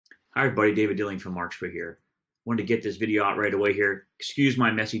Hi everybody, David Dilling from Markzware here. Wanted to get this video out right away here. Excuse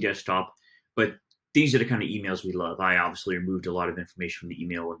my messy desktop, but these are the kind of emails we love. I obviously removed a lot of information from the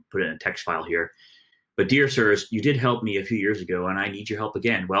email and put it in a text file here. But dear sirs, you did help me a few years ago and I need your help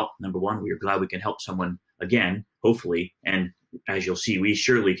again. Well, number one, we are glad we can help someone again, hopefully, and as you'll see, we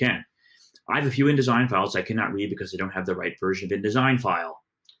surely can. I have a few InDesign files I cannot read because I don't have the right version of InDesign file.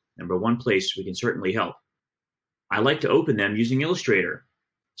 Number one place we can certainly help. I like to open them using Illustrator.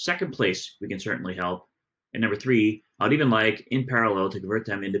 Second place we can certainly help. And number three, I'd even like, in parallel, to convert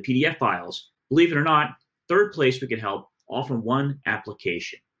them into PDF files. Believe it or not, third place we can help, all from one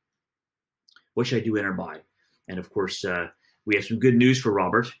application. What should I do, enter by? And of course, we have some good news for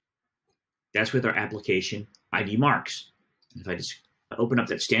Robert. That's with our application IDMarkz. If I just open up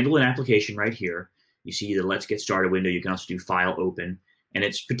that standalone application right here, you see the Let's Get Started window. You can also do File Open, and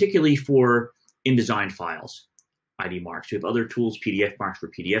it's particularly for InDesign files. IDMarkz. We have other tools, PDFmarkz for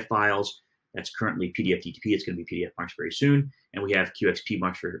PDF files. That's currently PDFDTP. It's going to be PDFmarkz very soon. And we have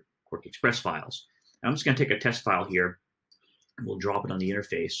QXPmarkz for QuickExpress files. And I'm just going to take a test file here, and we'll drop it on the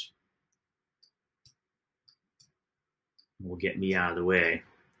interface. We'll get me out of the way.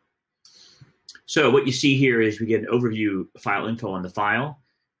 So what you see here is we get an overview file info on the file,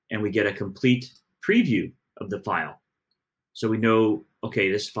 and we get a complete preview of the file. So we know,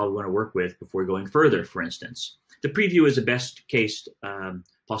 okay, this is the file we want to work with before going further, for instance. The preview is the best case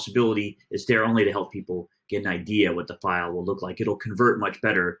possibility. It's there only to help people get an idea what the file will look like. It'll convert much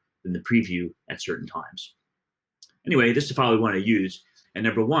better than the preview at certain times. Anyway, this is the file we want to use. And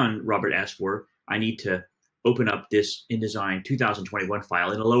number one, Robert asked for, I need to open up this InDesign 2021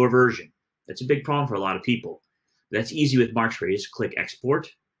 file in a lower version. That's a big problem for a lot of people. That's easy with Markzware. Just click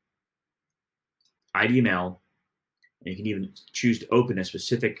Export, IDML, and you can even choose to open a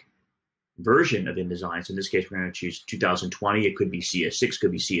specific version of InDesign. So in this case, we're going to choose 2020. It could be CS6,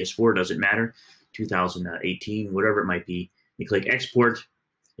 could be CS4, doesn't matter. 2018, whatever it might be. You click Export.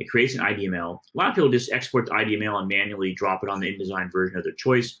 It creates an IDML. A lot of people just export the IDML and manually drop it on the InDesign version of their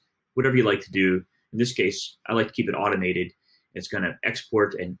choice. Whatever you like to do. In this case, I like to keep it automated. It's going to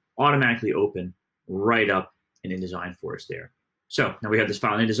export and automatically open right up in InDesign for us there. So now we have this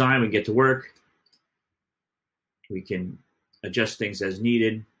file in InDesign. We can get to work. We can adjust things as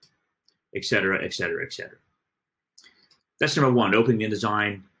needed, etc., etc., etc. That's number one, opening the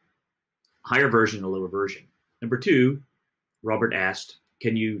InDesign higher version, a lower version. Number two, Robert asked,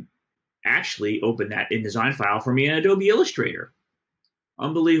 can you actually open that InDesign file for me in Adobe Illustrator?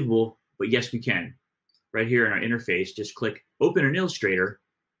 Unbelievable, but yes, we can. Right here in our interface, just click Open in Illustrator,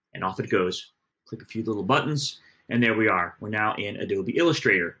 and off it goes. Click a few little buttons, and there we are. We're now in Adobe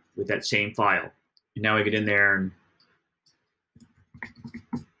Illustrator with that same file. And now we get in there and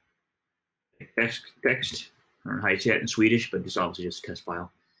text. I don't know how you say it in Swedish, but it's obviously just a test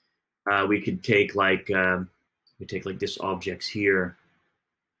file. We could take like this objects here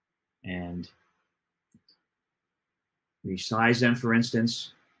and resize them, for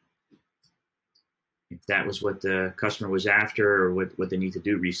instance. If that was what the customer was after or what they need to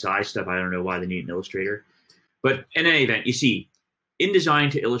do, resize stuff. I don't know why they need an Illustrator. But in any event, you see,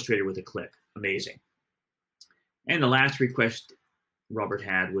 InDesign to Illustrator with a click. Amazing. And the last request Robert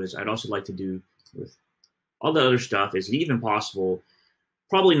had was, I'd also like to do with all the other stuff. Is it even possible?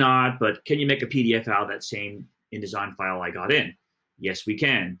 Probably not, but can you make a PDF out of that same InDesign file I got in? Yes, we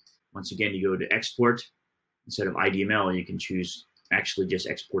can. Once again, you go to Export instead of IDML, and you can choose actually just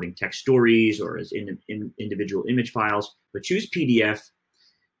exporting text stories or as individual image files, but choose PDF,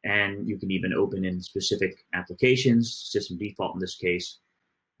 and you can even open in specific applications, system default in this case.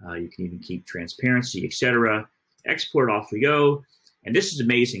 You can even keep transparency, etc. Export, off we go. And this is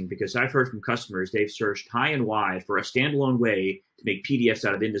amazing because I've heard from customers, they've searched high and wide for a standalone way to make PDFs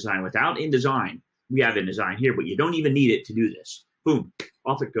out of InDesign without InDesign. We have InDesign here, but you don't even need it to do this. Boom,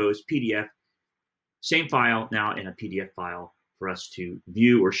 off it goes, PDF. Same file now in a PDF file for us to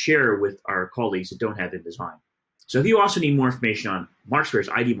view or share with our colleagues that don't have InDesign. So if you also need more information on Markzware's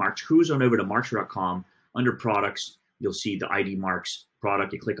IDMarkz, cruise on over to markzware.com. Under Products, you'll see the IDMarkz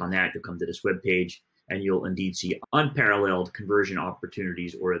product. You click on that, you'll come to this web page, and you'll indeed see unparalleled conversion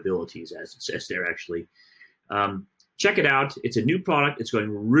opportunities or abilities, as it says there, actually. Check it out. It's a new product. It's going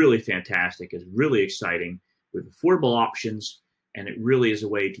really fantastic. It's really exciting with affordable options, and it really is a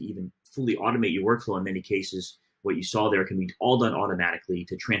way to even fully automate your workflow in many cases. What you saw there can be all done automatically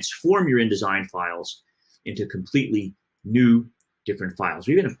to transform your InDesign files into completely new, different files.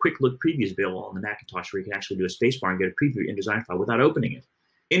 We even have quick look previews available on the Macintosh where you can actually do a spacebar and get a preview of your InDesign file without opening it.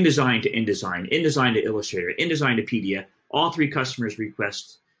 InDesign to InDesign, InDesign to Illustrator, InDesign to PDF, all three customers'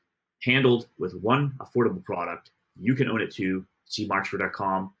 requests handled with one affordable product. You can own it too. See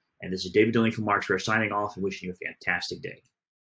markzware.com And this is David Dilling from Markzware signing off and wishing you a fantastic day.